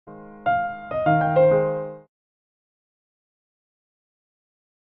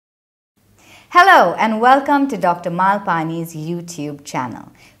Hello and welcome to Dr. Malpani's YouTube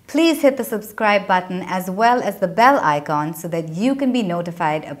channel. Please hit the subscribe button as well as the bell icon so that you can be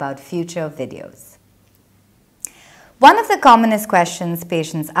notified about future videos. One of the commonest questions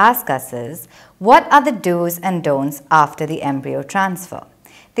patients ask us is, what are the do's and don'ts after the embryo transfer?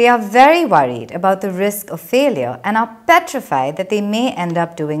 They are very worried about the risk of failure and are petrified that they may end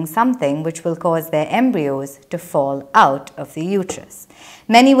up doing something which will cause their embryos to fall out of the uterus.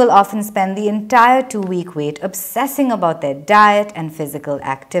 Many will often spend the entire 2-week wait obsessing about their diet and physical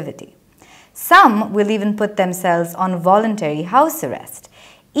activity. Some will even put themselves on voluntary house arrest.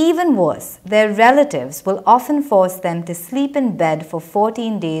 Even worse, their relatives will often force them to sleep in bed for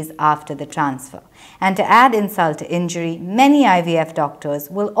 14 days after the transfer. And to add insult to injury, many IVF doctors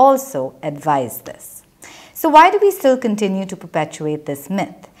will also advise this. So why do we still continue to perpetuate this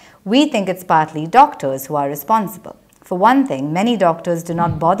myth? We think it's partly doctors who are responsible. For one thing, many doctors do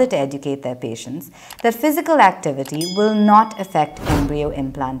not bother to educate their patients that physical activity will not affect embryo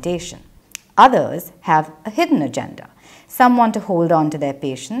implantation. Others have a hidden agenda. Some want to hold on to their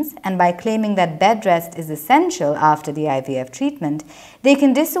patients, and by claiming that bed rest is essential after the IVF treatment, they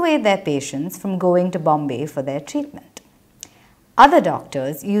can dissuade their patients from going to Bombay for their treatment. Other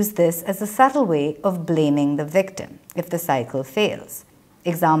doctors use this as a subtle way of blaming the victim if the cycle fails.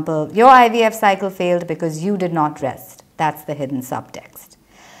 Example, your IVF cycle failed because you did not rest. That's the hidden subtext.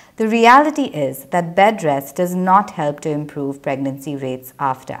 The reality is that bed rest does not help to improve pregnancy rates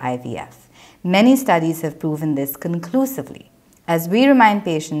after IVF. Many studies have proven this conclusively. As we remind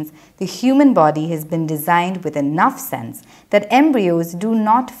patients, the human body has been designed with enough sense that embryos do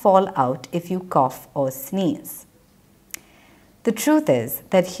not fall out if you cough or sneeze. The truth is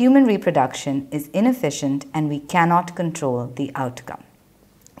that human reproduction is inefficient and we cannot control the outcome.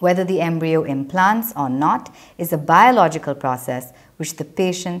 Whether the embryo implants or not is a biological process which the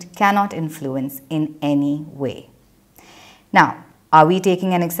patient cannot influence in any way. Now, are we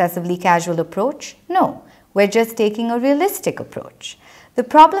taking an excessively casual approach? No, we're just taking a realistic approach. The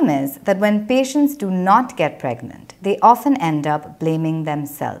problem is that when patients do not get pregnant, they often end up blaming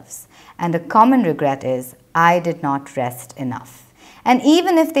themselves. And a common regret is, I did not rest enough. And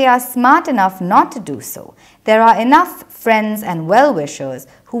even if they are smart enough not to do so, there are enough friends and well-wishers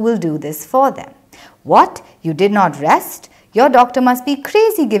who will do this for them. What? You did not rest? Your doctor must be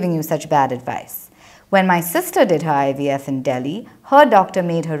crazy giving you such bad advice. When my sister did her IVF in Delhi, her doctor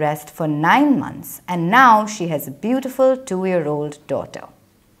made her rest for 9 months and now she has a beautiful 2-year-old daughter.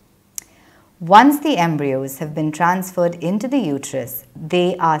 Once the embryos have been transferred into the uterus,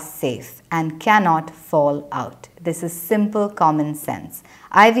 they are safe and cannot fall out. This is simple common sense.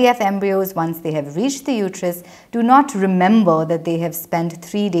 IVF embryos, once they have reached the uterus, do not remember that they have spent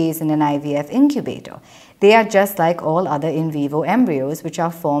 3 days in an IVF incubator. They are just like all other in vivo embryos which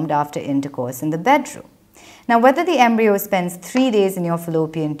are formed after intercourse in the bedroom. Now, whether the embryo spends 3 days in your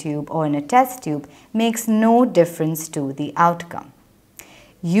fallopian tube or in a test tube makes no difference to the outcome.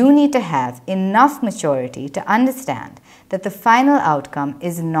 You need to have enough maturity to understand that the final outcome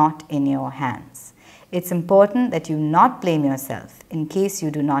is not in your hands. It's important that you not blame yourself in case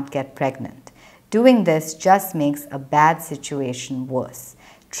you do not get pregnant. Doing this just makes a bad situation worse.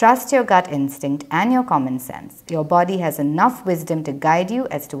 Trust your gut instinct and your common sense. Your body has enough wisdom to guide you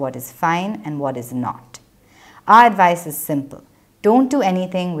as to what is fine and what is not. Our advice is simple. Don't do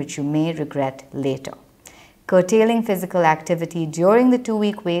anything which you may regret later. Curtailing physical activity during the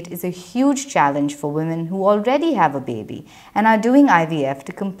 2-week wait is a huge challenge for women who already have a baby and are doing IVF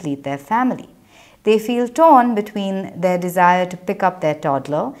to complete their family. They feel torn between their desire to pick up their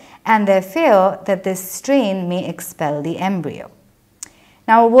toddler and their fear that this strain may expel the embryo.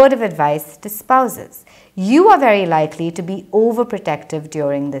 Now, a word of advice to spouses. You are very likely to be overprotective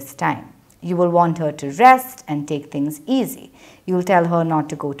during this time. You will want her to rest and take things easy. You will tell her not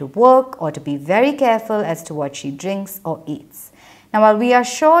to go to work or to be very careful as to what she drinks or eats. Now, while we are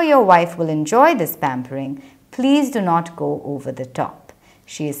sure your wife will enjoy this pampering, please do not go over the top.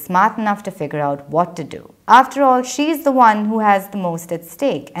 She is smart enough to figure out what to do. After all, she is the one who has the most at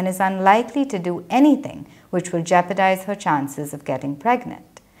stake and is unlikely to do anything which will jeopardize her chances of getting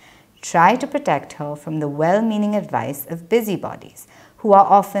pregnant. Try to protect her from the well-meaning advice of busybodies, who are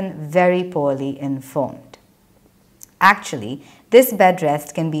often very poorly informed. Actually, this bed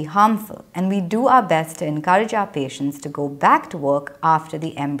rest can be harmful, and we do our best to encourage our patients to go back to work after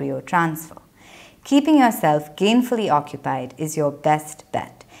the embryo transfer. Keeping yourself gainfully occupied is your best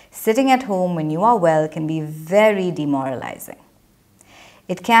bet. Sitting at home when you are well can be very demoralizing.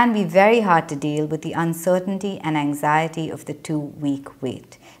 It can be very hard to deal with the uncertainty and anxiety of the 2-week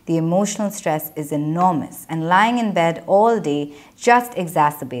wait. The emotional stress is enormous, and lying in bed all day just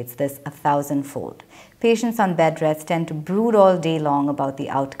exacerbates this 1,000-fold. Patients on bed rest tend to brood all day long about the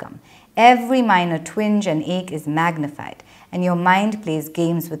outcome. Every minor twinge and ache is magnified, and your mind plays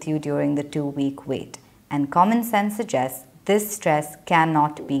games with you during the 2-week wait. And common sense suggests this stress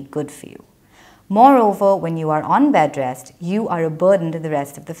cannot be good for you. Moreover, when you are on bed rest, you are a burden to the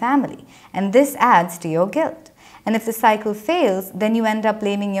rest of the family, and this adds to your guilt. And if the cycle fails, then you end up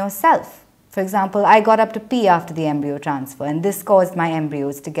blaming yourself. For example, I got up to pee after the embryo transfer, and this caused my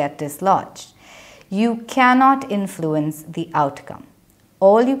embryos to get dislodged. You cannot influence the outcome.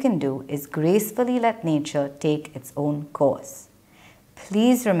 All you can do is gracefully let nature take its own course.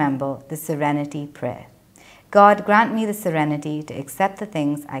 Please remember the serenity prayer. God, grant me the serenity to accept the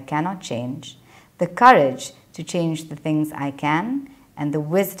things I cannot change, the courage to change the things I can, and the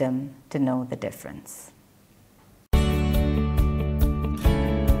wisdom to know the difference.